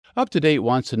Up to Date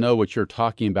wants to know what you're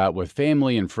talking about with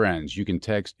family and friends. You can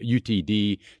text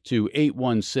UTD to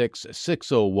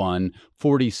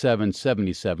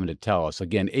 816-601-4777 to tell us.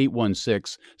 Again,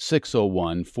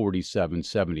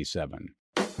 816-601-4777.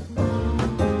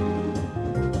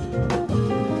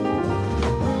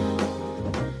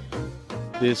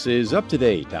 This is Up to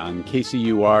Date on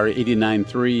KCUR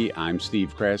 89.3. I'm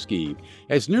Steve Kraske.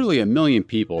 As nearly 1 million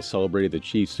people celebrated the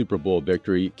Chiefs' Super Bowl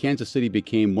victory, Kansas City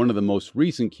became one of the most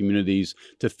recent communities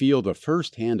to feel the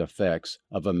firsthand effects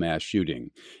of a mass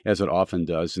shooting. As it often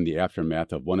does in the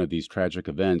aftermath of one of these tragic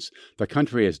events, the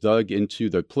country has dug into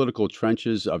the political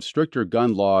trenches of stricter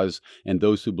gun laws and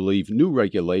those who believe new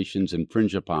regulations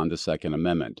infringe upon the Second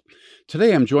Amendment.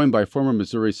 Today, I'm joined by former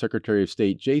Missouri Secretary of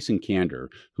State Jason Kander,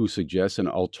 who suggests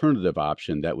an alternative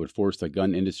option that would force the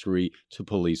gun industry to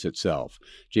police itself.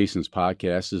 Jason's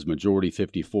podcast is Majority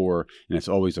 54, and it's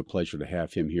always a pleasure to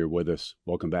have him here with us.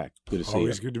 Welcome back. Good to see you.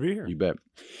 Always good to be here. You bet.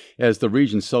 As the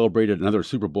region celebrated another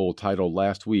Super Bowl title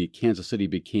last week, Kansas City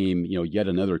became, yet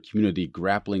another community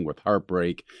grappling with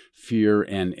heartbreak, fear,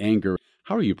 and anger.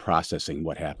 How are you processing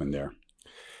what happened there?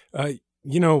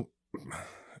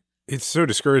 It's so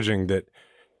discouraging that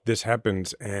this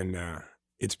happens and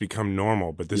it's become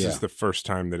normal, but this is the first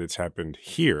time that it's happened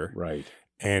here. Right.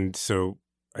 And so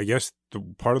I guess the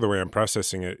part of the way I'm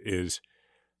processing it is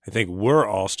I think we're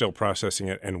all still processing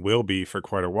it and will be for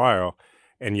quite a while,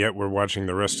 and yet we're watching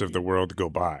the rest of the world go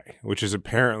by, which is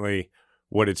apparently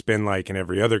what it's been like in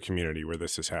every other community where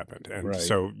this has happened. And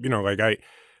so,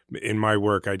 in my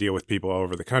work, I deal with people all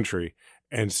over the country.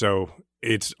 And so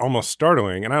it's almost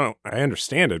startling, and I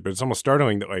understand it, but it's almost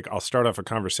startling that I'll start off a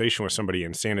conversation with somebody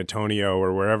in San Antonio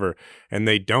or wherever, and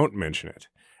they don't mention it.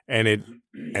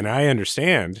 And I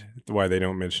understand why they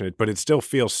don't mention it, but it still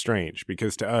feels strange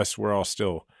because to us, we're all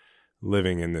still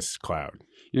living in this cloud.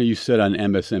 You said on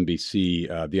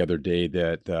MSNBC the other day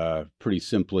that pretty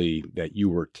simply that you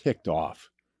were ticked off.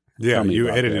 Yeah, you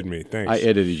edited me. Thanks. I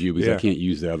edited you because I can't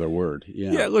use the other word.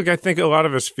 Yeah, look, I think a lot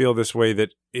of us feel this way,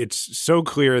 that it's so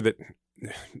clear that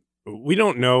we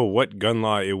don't know what gun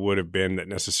law it would have been that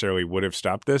necessarily would have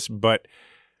stopped this, but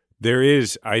there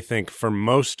is, I think, for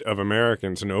most of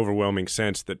Americans, an overwhelming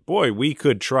sense that, boy, we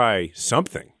could try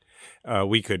something.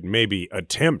 We could maybe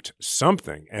attempt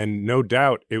something, and no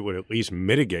doubt it would at least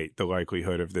mitigate the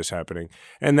likelihood of this happening.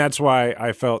 And that's why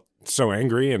I felt so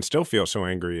angry and still feel so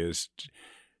angry, is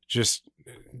just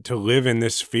to live in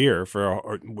this fear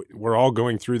we're all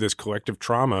going through this collective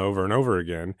trauma over and over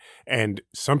again. And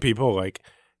some people,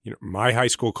 my high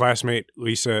school classmate,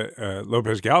 Lisa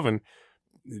Lopez Galvin,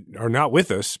 are not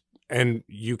with us. And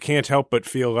you can't help but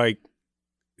feel like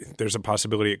there's a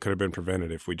possibility it could have been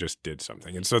prevented if we just did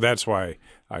something. And so that's why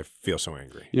I feel so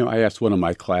angry. I asked one of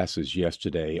my classes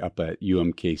yesterday up at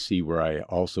UMKC, where I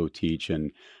also teach,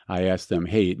 and I asked them,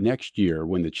 hey, next year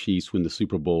when the Chiefs win the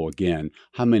Super Bowl again,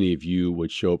 how many of you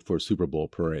would show up for a Super Bowl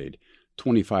parade?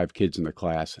 25 kids in the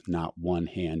class, not one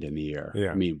hand in the air.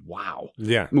 Yeah. Wow.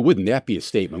 Yeah. Wouldn't that be a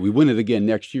statement? We win it again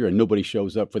next year and nobody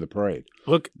shows up for the parade.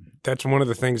 Look, that's one of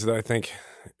the things that I think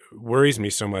worries me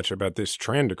so much about this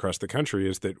trend across the country,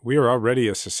 is that we are already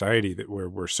a society that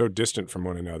we're so distant from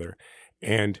one another,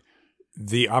 and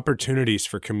the opportunities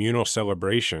for communal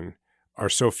celebration are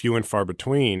so few and far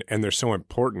between, and they're so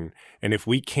important. And if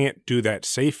we can't do that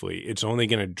safely, it's only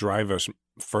going to drive us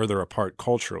further apart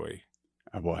culturally.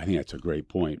 Well, I think that's a great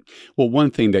point. Well,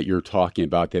 one thing that you're talking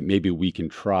about that maybe we can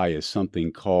try is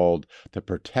something called the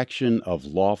Protection of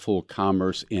Lawful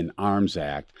Commerce in Arms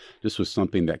Act. This was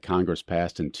something that Congress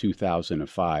passed in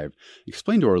 2005.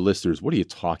 Explain to our listeners, what are you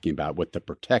talking about with the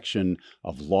Protection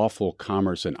of Lawful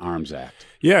Commerce in Arms Act?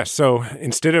 Yeah, so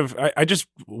instead of, I just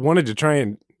wanted to try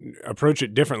and approach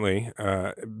it differently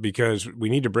because we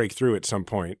need to break through at some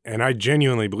point. And I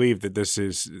genuinely believe that this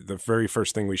is the very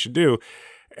first thing we should do.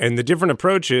 And the different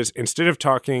approach is, instead of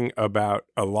talking about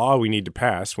a law we need to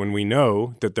pass, when we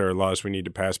know that there are laws we need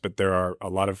to pass, but there are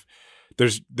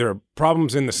there are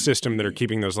problems in the system that are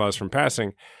keeping those laws from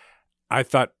passing, I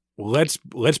thought, let's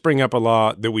bring up a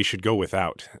law that we should go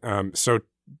without. So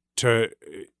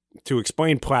to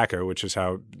explain PLACA, which is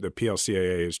how the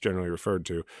PLCAA is generally referred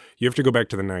to, you have to go back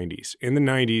to the 90s. In the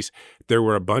 90s, there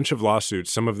were a bunch of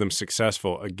lawsuits, some of them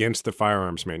successful, against the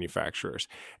firearms manufacturers.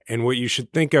 And what you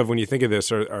should think of when you think of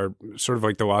this are sort of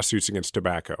like the lawsuits against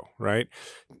tobacco, right?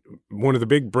 One of the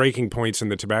big breaking points in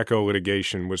the tobacco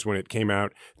litigation was when it came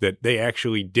out that they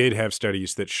actually did have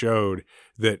studies that showed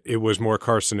that it was more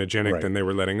carcinogenic than they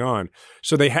were letting on.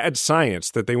 So they had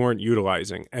science that they weren't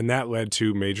utilizing, and that led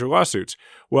to major lawsuits.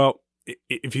 Well,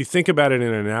 if you think about it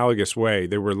in an analogous way,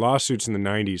 there were lawsuits in the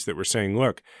 90s that were saying,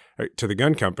 look, to the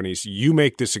gun companies, you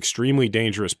make this extremely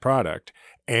dangerous product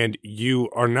and you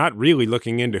are not really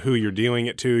looking into who you're dealing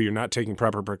it to. You're not taking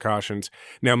proper precautions.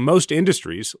 Now, most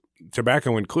industries,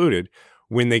 tobacco included,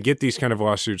 when they get these kind of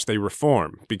lawsuits, they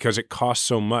reform because it costs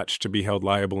so much to be held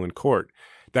liable in court.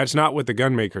 That's not what the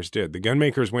gun makers did. The gun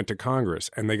makers went to Congress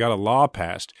and they got a law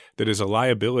passed that is a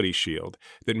liability shield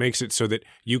that makes it so that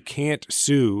you can't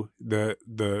sue the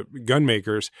gun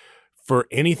makers for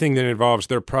anything that involves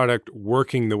their product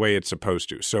working the way it's supposed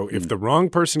to. So if the wrong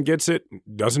person gets it,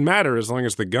 doesn't matter as long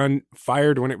as the gun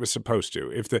fired when it was supposed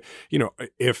to.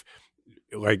 If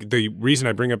like the reason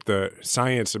I bring up the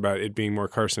science about it being more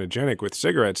carcinogenic with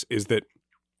cigarettes is that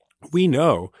we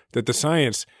know that the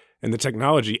science and the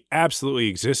technology absolutely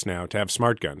exists now to have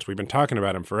smart guns. We've been talking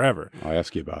about them forever. I'll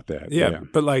ask you about that. Yeah.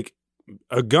 But like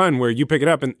a gun where you pick it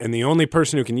up and the only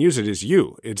person who can use it is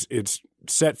you. It's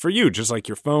set for you, just like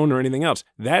your phone or anything else.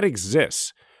 That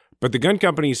exists. But the gun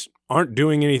companies aren't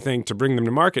doing anything to bring them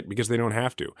to market because they don't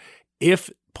have to.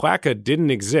 If PLACA didn't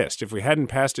exist, if we hadn't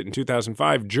passed it in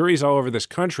 2005, juries all over this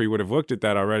country would have looked at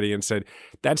that already and said,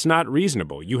 that's not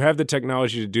reasonable. You have the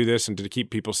technology to do this and to keep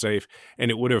people safe,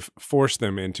 and it would have forced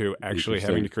them into actually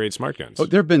having to create smart guns. Oh,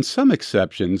 there have been some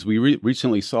exceptions. We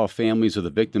recently saw families of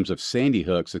the victims of Sandy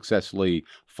Hook successfully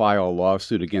file a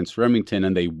lawsuit against Remington,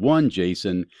 and they won,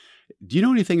 Jason. Do you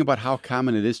know anything about how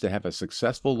common it is to have a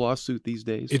successful lawsuit these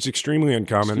days? It's extremely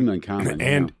uncommon. Extremely uncommon.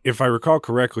 And if I recall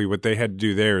correctly, what they had to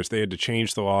do there is they had to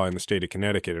change the law in the state of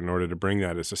Connecticut in order to bring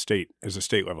that as a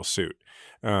state level suit,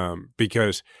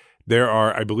 because there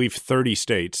are, I believe, 30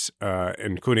 states,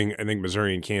 including I think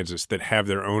Missouri and Kansas, that have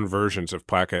their own versions of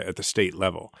PLACA at the state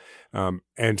level, and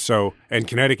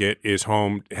Connecticut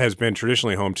has been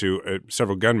traditionally home to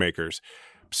several gun makers.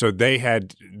 So they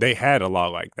had a law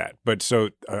like that. But so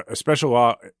a special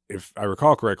law, if I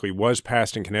recall correctly, was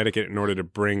passed in Connecticut in order to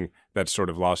bring that sort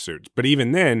of lawsuit. But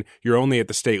even then, you're only at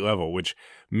the state level, which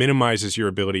minimizes your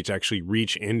ability to actually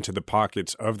reach into the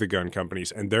pockets of the gun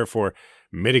companies and therefore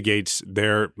mitigates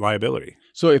their liability.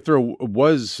 So if there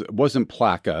wasn't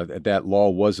PLACA, that law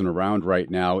wasn't around right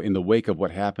now, in the wake of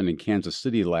what happened in Kansas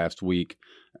City last week,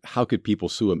 how could people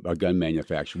sue a gun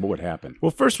manufacturer? What would happen?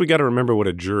 Well, first we got to remember what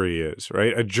a jury is,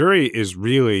 right? A jury is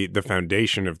really the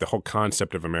foundation of the whole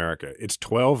concept of America. It's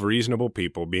 12 reasonable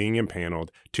people being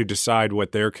impaneled to decide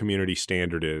what their community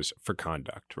standard is for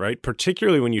conduct, right?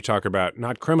 Particularly when you talk about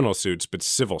not criminal suits, but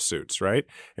civil suits, right?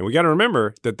 And we got to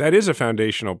remember that is a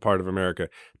foundational part of America.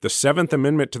 The 7th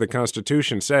Amendment to the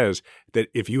Constitution says that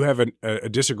if you have a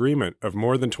disagreement of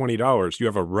more than $20, you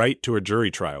have a right to a jury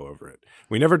trial over it.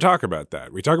 We never talk about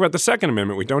that. We talk about the Second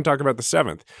Amendment. We don't talk about the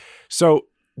 7th. So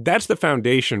that's the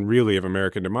foundation, really, of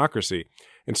American democracy.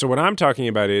 And so what I'm talking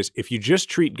about is if you just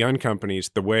treat gun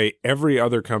companies the way every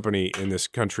other company in this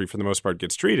country, for the most part,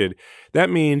 gets treated, that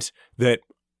means that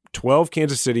 12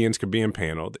 Kansas Cityans could be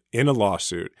impaneled in a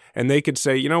lawsuit, and they could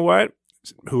say, you know what?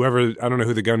 Whoever, I don't know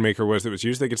who the gun maker was that was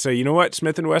used, they could say, you know what,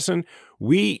 Smith & Wesson,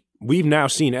 we've now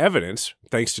seen evidence,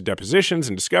 thanks to depositions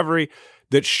and discovery,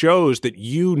 that shows that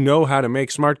you know how to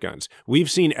make smart guns. We've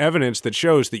seen evidence that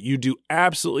shows that you do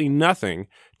absolutely nothing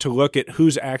to look at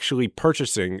who's actually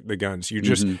purchasing the guns. You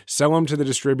just sell them to the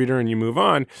distributor and you move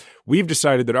on. We've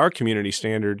decided that our community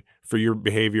standard for your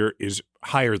behavior is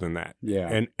higher than that. Yeah.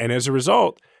 And as a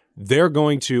result, they're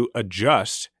going to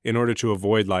adjust in order to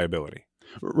avoid liability.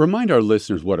 Remind our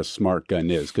listeners what a smart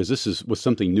gun is, because this was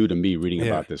something new to me reading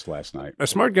about this last night. A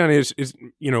smart gun is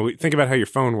think about how your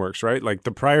phone works, right? Like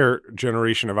the prior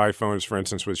generation of iPhones, for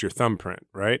instance, was your thumbprint,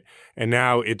 right? And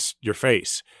now it's your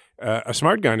face. A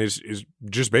smart gun is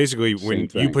just basically when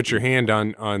you put your hand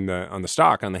on the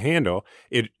stock, on the handle,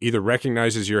 it either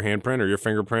recognizes your handprint or your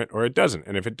fingerprint, or it doesn't.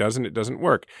 And if it doesn't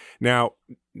work. Now,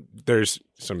 there's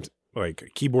some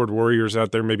like keyboard warriors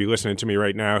out there maybe listening to me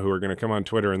right now who are going to come on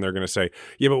Twitter and they're going to say,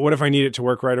 yeah, but what if I need it to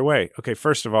work right away? Okay,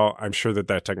 first of all, I'm sure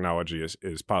that technology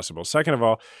is possible. Second of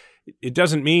all, it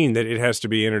doesn't mean that it has to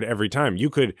be entered every time. You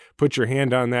could put your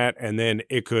hand on that and then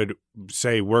it could,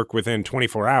 say, work within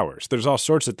 24 hours. There's all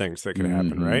sorts of things that could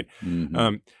happen, right?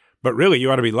 But really,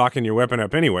 you ought to be locking your weapon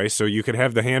up anyway, so you could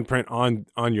have the handprint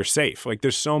on your safe. Like,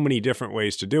 there's so many different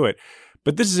ways to do it.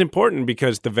 But this is important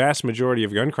because the vast majority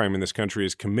of gun crime in this country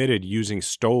is committed using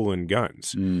stolen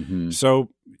guns. So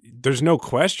there's no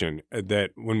question that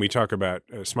when we talk about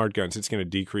smart guns, it's going to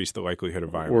decrease the likelihood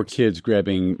of violence. Or kids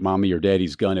grabbing mommy or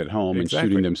daddy's gun at home and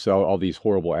shooting themselves, all these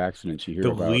horrible accidents you hear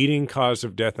about. The leading cause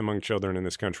of death among children in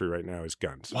this country right now is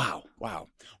guns. Wow. Wow.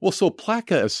 Well, so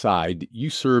PLACA aside,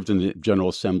 you served in the General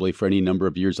Assembly for any number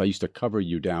of years. I used to cover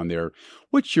you down there.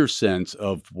 What's your sense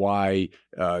of why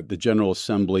the General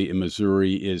Assembly in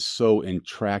Missouri is so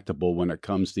intractable when it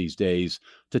comes these days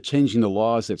to changing the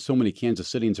laws that so many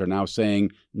Kansas Cityans are now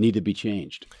saying need to be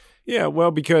changed? Yeah,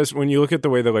 well, because when you look at the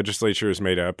way the legislature is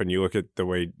made up and you look at the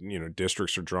way,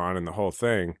 districts are drawn and the whole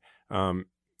thing,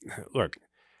 look,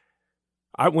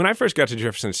 when I first got to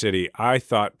Jefferson City, I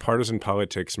thought partisan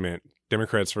politics meant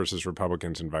Democrats versus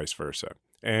Republicans and vice versa.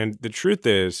 And the truth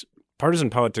is, partisan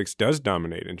politics does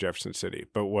dominate in Jefferson City.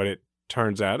 But what it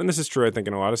turns out, and this is true, I think,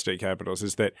 in a lot of state capitals,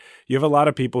 is that you have a lot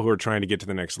of people who are trying to get to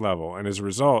the next level. And as a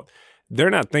result, they're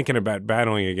not thinking about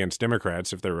battling against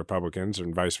Democrats if they're Republicans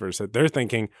and vice versa. They're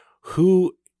thinking,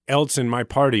 who else in my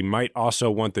party might also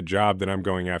want the job that I'm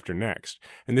going after next?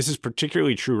 And this is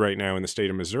particularly true right now in the state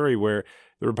of Missouri, where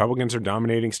the Republicans are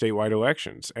dominating statewide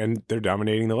elections and they're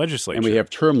dominating the legislature. And we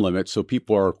have term limits, so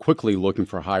people are quickly looking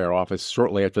for higher office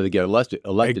shortly after they get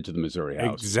elected to the Missouri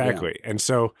House. Exactly. Yeah. And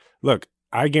so, look,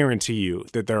 I guarantee you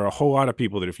that there are a whole lot of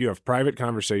people that if you have private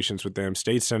conversations with them,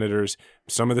 state senators,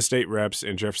 some of the state reps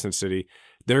in Jefferson City,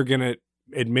 they're going to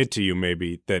admit to you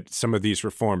maybe that some of these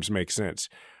reforms make sense.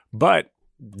 But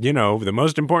the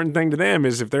most important thing to them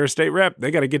is if they're a state rep, they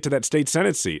got to get to that state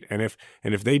Senate seat. And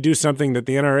if they do something that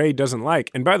the NRA doesn't like,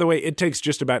 and by the way, it takes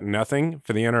just about nothing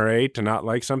for the NRA to not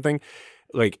like something.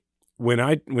 Like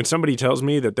when somebody tells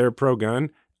me that they're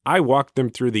pro-gun, I walk them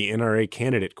through the NRA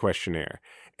candidate questionnaire,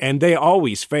 and they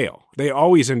always fail. They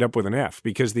always end up with an F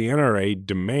because the NRA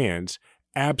demands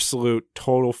absolute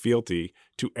total fealty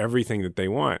to everything that they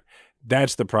want.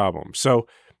 That's the problem. So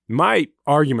my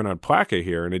argument on PLACA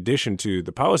here, in addition to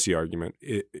the policy argument,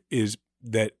 is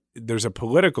that there's a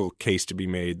political case to be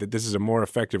made that this is a more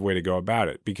effective way to go about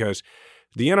it because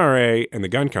the NRA and the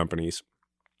gun companies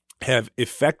have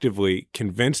effectively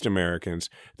convinced Americans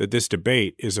that this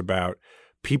debate is about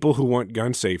people who want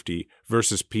gun safety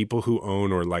versus people who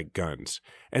own or like guns.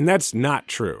 And that's not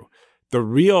true. The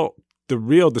real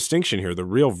distinction here, the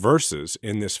real versus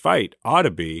in this fight ought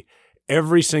to be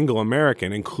every single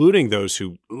American, including those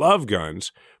who love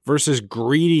guns, versus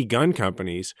greedy gun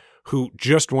companies who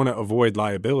just want to avoid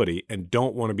liability and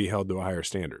don't want to be held to a higher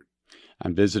standard.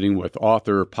 I'm visiting with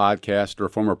author, podcaster,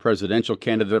 former presidential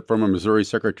candidate, former Missouri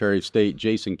Secretary of State,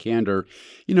 Jason Kander.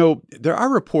 There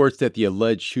are reports that the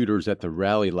alleged shooters at the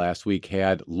rally last week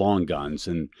had long guns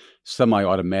and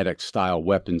semi-automatic style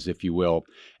weapons, if you will.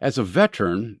 As a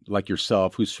veteran like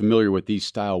yourself who's familiar with these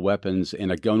style weapons and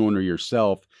a gun owner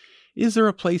yourself, is there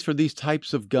a place for these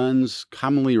types of guns,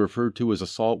 commonly referred to as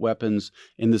assault weapons,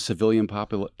 in the civilian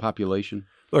population?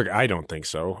 Look, I don't think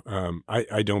so.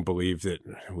 I don't believe that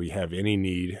we have any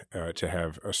need to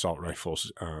have assault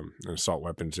rifles and assault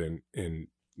weapons in.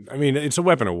 I mean, it's a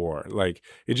weapon of war. Like,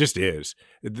 it just is.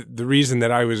 The reason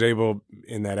that I was able,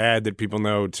 in that ad that people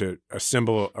know, to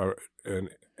assemble an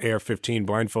AR-15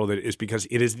 blindfolded is because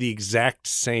it is the exact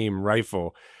same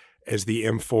rifle as the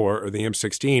M4 or the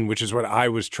M16, which is what I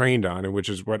was trained on and which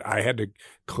is what I had to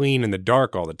clean in the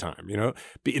dark all the time.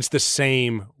 It's the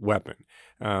same weapon.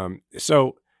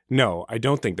 So no, I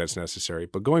don't think that's necessary.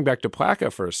 But going back to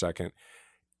PLACA for a second,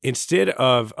 instead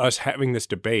of us having this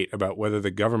debate about whether the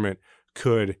government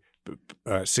could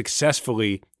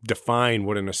successfully define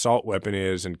what an assault weapon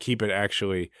is and keep it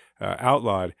actually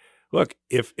outlawed, look,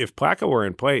 if PLACA were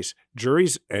in place,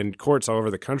 juries and courts all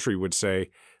over the country would say,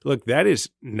 look, that is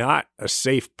not a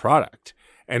safe product.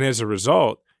 And as a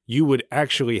result, you would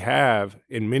actually have,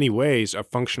 in many ways, a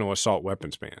functional assault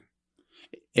weapons ban.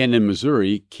 And in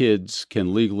Missouri, kids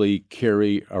can legally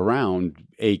carry around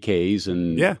AKs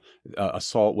and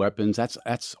assault weapons.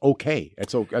 That's okay.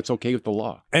 That's okay with the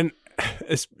law. And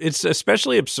it's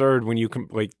especially absurd when you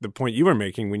like the point you were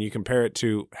making when you compare it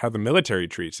to how the military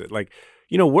treats it. Like,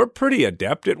 we're pretty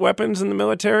adept at weapons in the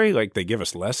military. Like, they give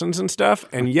us lessons and stuff.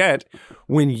 And yet,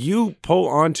 when you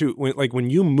when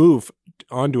you move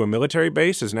onto a military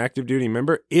base as an active duty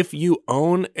member, if you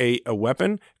own a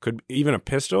weapon, could even a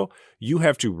pistol, you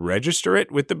have to register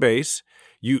it with the base.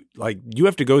 You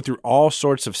have to go through all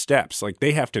sorts of steps. Like,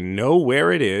 they have to know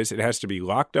where it is. It has to be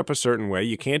locked up a certain way.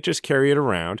 You can't just carry it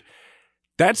around.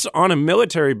 That's on a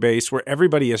military base where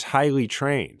everybody is highly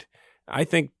trained. I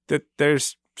think that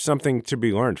there's something to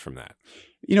be learned from that.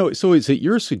 So is it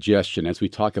your suggestion, as we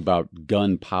talk about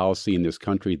gun policy in this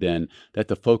country, then, that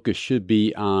the focus should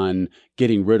be on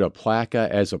getting rid of PLACA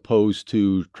as opposed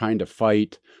to trying to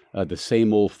fight the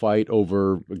same old fight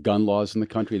over gun laws in the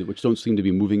country, which don't seem to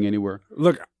be moving anywhere?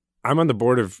 Look, I'm on the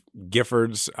board of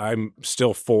Giffords. I'm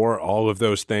still for all of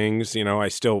those things. I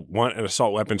still want an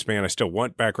assault weapons ban. I still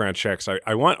want background checks.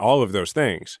 I want all of those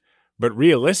things. But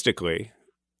realistically,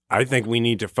 I think we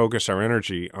need to focus our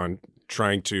energy on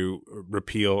trying to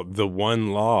repeal the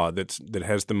one law that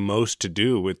has the most to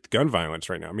do with gun violence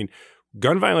right now. I mean,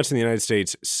 gun violence in the United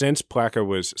States since PLACA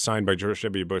was signed by George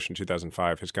W. Bush in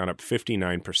 2005 has gone up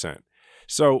 59%.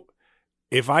 So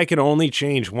if I could only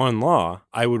change one law,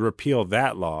 I would repeal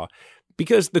that law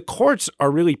because the courts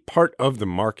are really part of the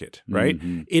market, right?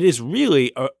 Mm-hmm. It is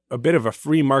really a bit of a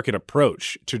free market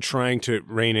approach to trying to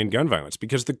rein in gun violence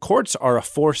because the courts are a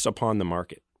force upon the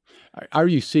market. Are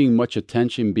you seeing much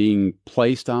attention being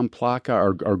placed on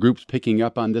PLACA? Are groups picking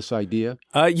up on this idea?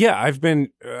 Yeah, I've been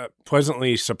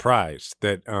pleasantly surprised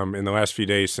that in the last few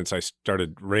days since I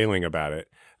started railing about it,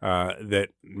 that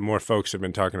more folks have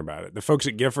been talking about it. The folks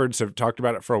at Giffords have talked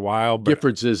about it for a while. But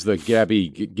Giffords is the Gabby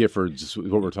Giffords,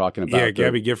 what we're talking about. Yeah,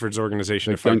 Gabby Giffords'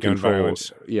 organization to fight gun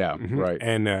violence. Yeah, right.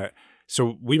 And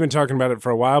so we've been talking about it for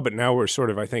a while, but now we're sort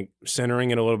of, I think,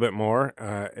 centering it a little bit more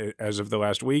as of the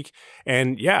last week.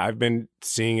 And yeah, I've been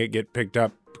seeing it get picked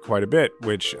up quite a bit,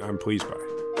 which I'm pleased by.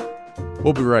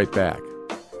 We'll be right back.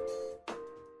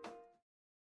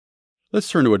 Let's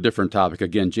turn to a different topic.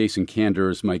 Again, Jason Kander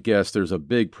is my guest. There's a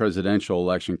big presidential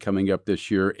election coming up this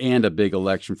year and a big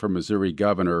election for Missouri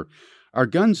governor. Are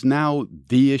guns now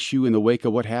the issue in the wake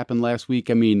of what happened last week?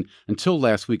 I mean, until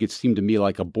last week, it seemed to me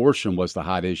like abortion was the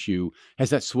hot issue. Has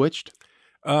that switched?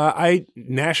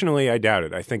 Nationally, I doubt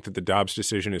it. I think that the Dobbs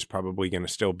decision is probably going to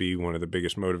still be one of the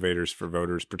biggest motivators for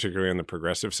voters, particularly on the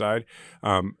progressive side.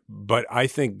 But I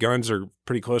think guns are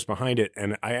pretty close behind it.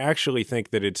 And I actually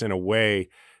think that it's in a way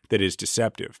that is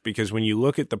deceptive because when you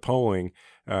look at the polling,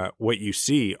 what you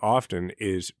see often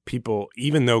is people,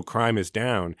 even though crime is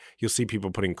down, you'll see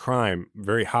people putting crime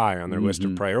very high on their list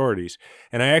of priorities.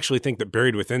 And I actually think that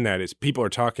buried within that is people are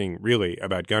talking really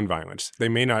about gun violence. They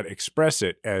may not express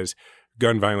it as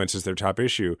gun violence is their top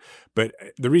issue. But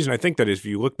the reason I think that is if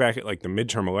you look back at like the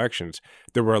midterm elections,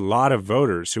 there were a lot of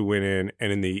voters who went in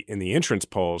and in the entrance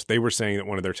polls, they were saying that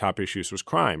one of their top issues was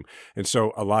crime. And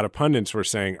so a lot of pundits were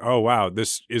saying, oh, wow,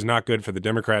 this is not good for the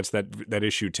Democrats. That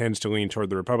issue tends to lean toward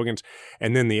the Republicans.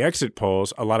 And then the exit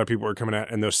polls, a lot of people were coming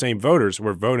out and those same voters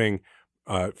were voting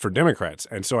for Democrats.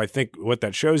 And so I think what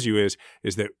that shows you is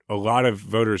that a lot of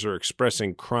voters are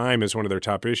expressing crime as one of their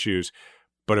top issues,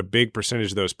 but a big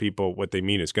percentage of those people, what they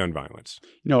mean is gun violence.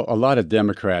 You know, a lot of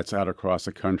Democrats out across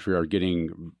the country are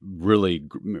getting really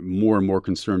more and more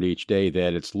concerned each day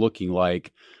that it's looking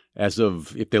like as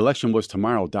of if the election was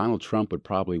tomorrow, Donald Trump would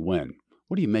probably win.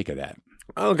 What do you make of that?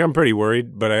 Look, I'm pretty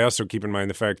worried, but I also keep in mind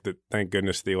the fact that, thank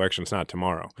goodness, the election's not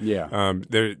tomorrow. Yeah.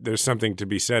 There's something to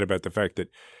be said about the fact that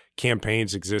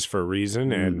campaigns exist for a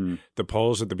reason, and the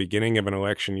polls at the beginning of an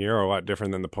election year are a lot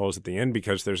different than the polls at the end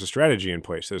because there's a strategy in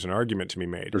place. There's an argument to be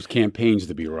made. There's campaigns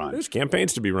to be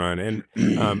run. And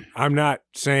I'm not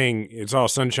saying it's all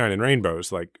sunshine and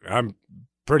rainbows. Like, I'm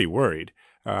pretty worried,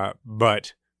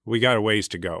 but we got a ways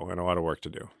to go and a lot of work to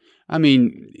do. I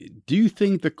mean, do you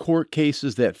think the court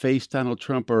cases that face Donald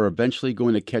Trump are eventually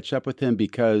going to catch up with him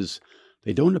because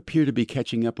they don't appear to be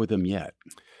catching up with him yet?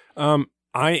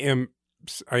 I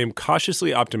am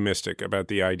cautiously optimistic about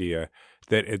the idea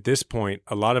that at this point,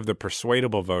 a lot of the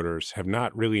persuadable voters have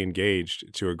not really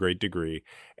engaged to a great degree.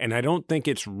 And I don't think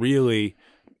it's really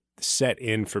set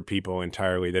in for people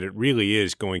entirely that it really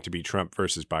is going to be Trump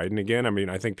versus Biden again. I mean,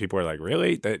 I think people are like,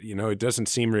 really? That, it doesn't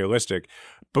seem realistic.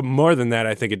 But more than that,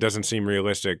 I think it doesn't seem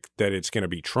realistic that it's going to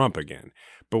be Trump again.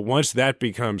 But once that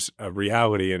becomes a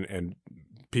reality and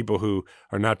people who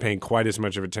are not paying quite as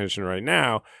much of attention right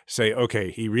now say,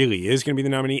 okay, he really is going to be the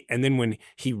nominee. And then when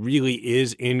he really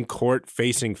is in court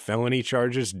facing felony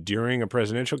charges during a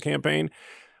presidential campaign,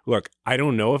 look, I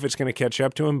don't know if it's going to catch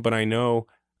up to him, but I know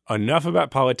enough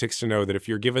about politics to know that if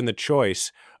you're given the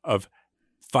choice of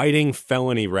fighting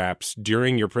felony raps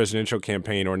during your presidential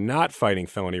campaign or not fighting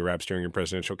felony raps during your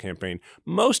presidential campaign,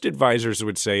 most advisors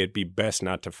would say it'd be best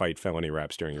not to fight felony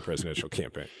raps during your presidential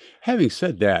campaign. Having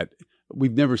said that,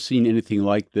 we've never seen anything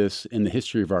like this in the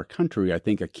history of our country. I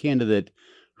think a candidate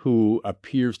who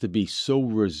appears to be so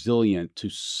resilient to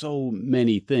so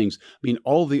many things. I mean,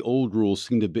 all the old rules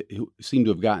seem to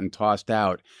have gotten tossed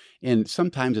out. And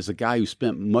sometimes as a guy who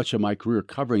spent much of my career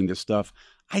covering this stuff,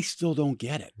 I still don't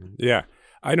get it. Yeah,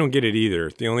 I don't get it either.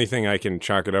 The only thing I can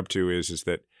chalk it up to is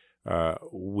that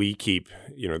we keep,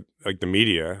 like the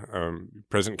media,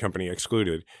 present company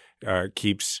excluded,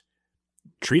 keeps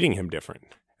treating him different.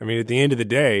 I mean, at the end of the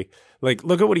day, like,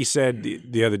 look at what he said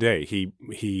the other day.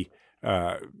 He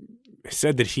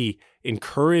said that he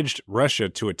encouraged Russia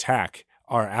to attack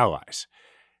our allies.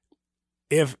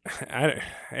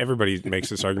 Everybody makes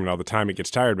this argument all the time, it gets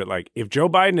tired, but like, if Joe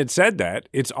Biden had said that,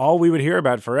 it's all we would hear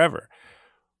about forever.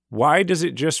 why does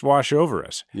it just wash over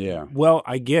us? Yeah. Well,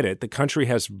 I get it. The country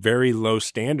has very low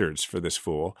standards for this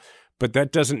fool, but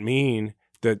that doesn't mean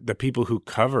that the people who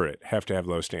cover it have to have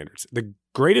low standards. The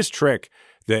greatest trick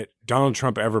that Donald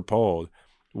Trump ever pulled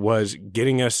was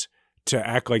getting us to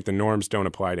act like the norms don't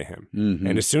apply to him. Mm-hmm.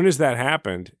 And as soon as that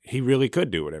happened, he really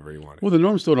could do whatever he wanted. Well, the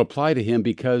norms don't apply to him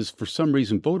because for some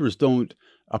reason voters don't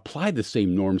apply the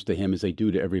same norms to him as they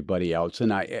do to everybody else.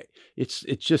 And to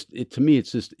me,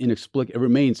 it's just inexplicable. It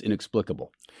remains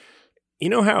inexplicable. You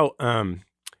know how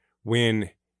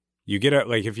when you get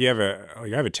if you have I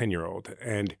have a 10-year-old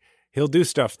and he'll do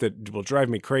stuff that will drive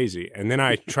me crazy. And then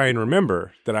I try and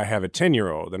remember that I have a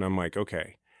 10-year-old and I'm like,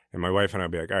 okay. And my wife and I'll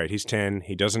be like, all right, he's 10.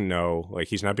 He doesn't know. Like,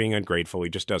 he's not being ungrateful. He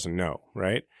just doesn't know,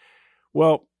 right?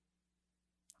 Well,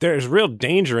 there's real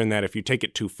danger in that if you take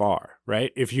it too far,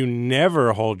 right? If you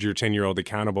never hold your 10-year-old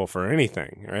accountable for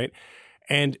anything, right?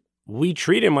 And we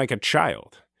treat him like a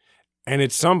child. And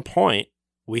at some point,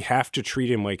 we have to treat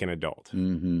him like an adult.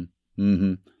 Mm-hmm.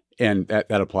 Mm-hmm. And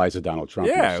that applies to Donald Trump.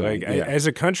 Yeah, as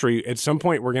a country, at some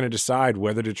point, we're going to decide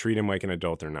whether to treat him like an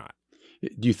adult or not.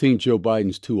 Do you think Joe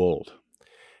Biden's too old?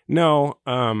 No,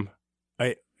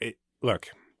 look,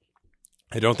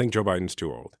 I don't think Joe Biden's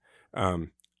too old.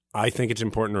 I think it's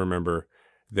important to remember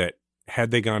that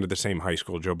had they gone to the same high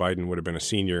school, Joe Biden would have been a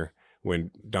senior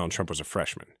when Donald Trump was a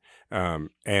freshman.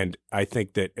 And I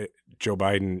think that Joe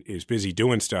Biden is busy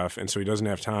doing stuff, and so he doesn't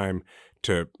have time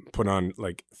to put on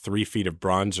like 3 feet of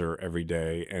bronzer every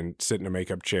day and sit in a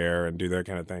makeup chair and do that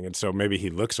kind of thing. And so maybe he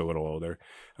looks a little older.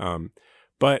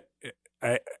 But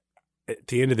at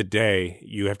the end of the day,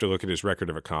 you have to look at his record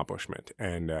of accomplishment,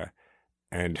 and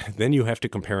then you have to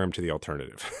compare him to the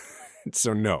alternative.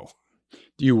 So no.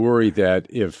 Do you worry that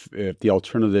if the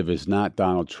alternative is not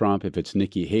Donald Trump, if it's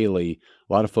Nikki Haley,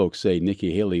 a lot of folks say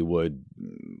Nikki Haley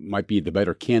might be the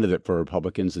better candidate for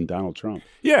Republicans than Donald Trump?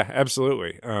 Yeah,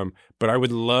 absolutely. But I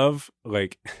would love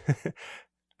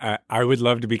I would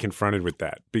love to be confronted with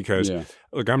that because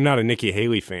look, I'm not a Nikki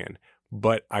Haley fan.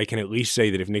 But I can at least say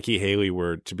that if Nikki Haley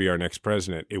were to be our next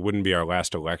president, it wouldn't be our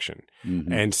last election.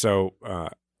 Mm-hmm. And so,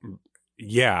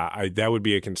 that would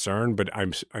be a concern. But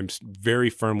I'm very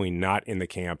firmly not in the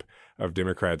camp of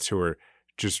Democrats who are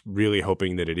just really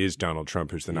hoping that it is Donald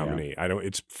Trump who's the nominee.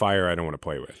 It's fire I don't want to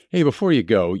play with. Hey, before you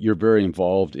go, you're very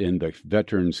involved in the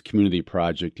Veterans Community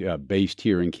Project based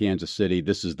here in Kansas City.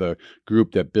 This is the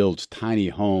group that builds tiny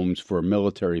homes for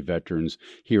military veterans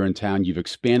here in town. You've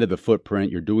expanded the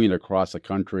footprint. You're doing it across the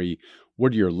country.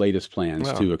 What are your latest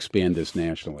plans to expand this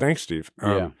nationally? Thanks, Steve.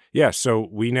 So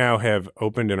we now have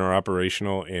opened and are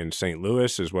operational in St.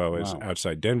 Louis, as well as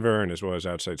outside Denver, and as well as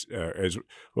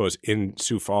in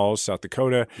Sioux Falls, South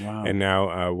Dakota. Wow. And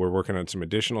now we're working on some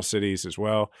additional cities as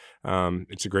well.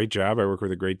 It's a great job. I work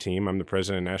with a great team. I'm the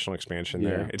president of national expansion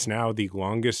there. It's now the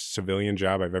longest civilian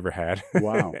job I've ever had.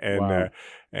 Wow.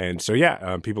 And so,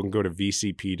 people can go to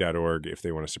vcp.org if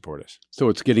they want to support us. So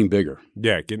it's getting bigger.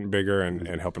 Yeah, getting bigger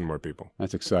and helping more people.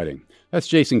 That's exciting. That's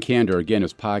Jason Kander. Again,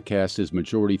 his podcast is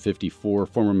Majority 54,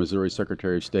 former Missouri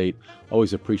Secretary of State.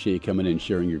 Always appreciate you coming in and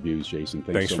sharing your views, Jason.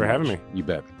 Thanks so for much. having me. You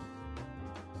bet.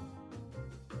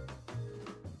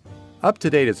 Up to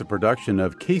Date is a production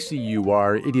of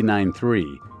KCUR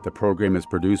 89.3. The program is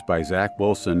produced by Zach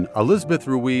Wilson, Elizabeth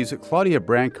Ruiz, Claudia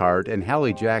Brancart, and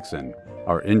Hallie Jackson.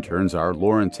 Our interns are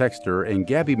Lauren Texter and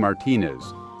Gabby Martinez.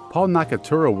 Paul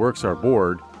Nakatura works our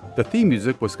board. The theme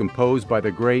music was composed by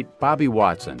the great Bobby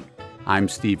Watson. I'm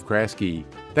Steve Kraske.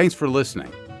 Thanks for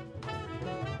listening.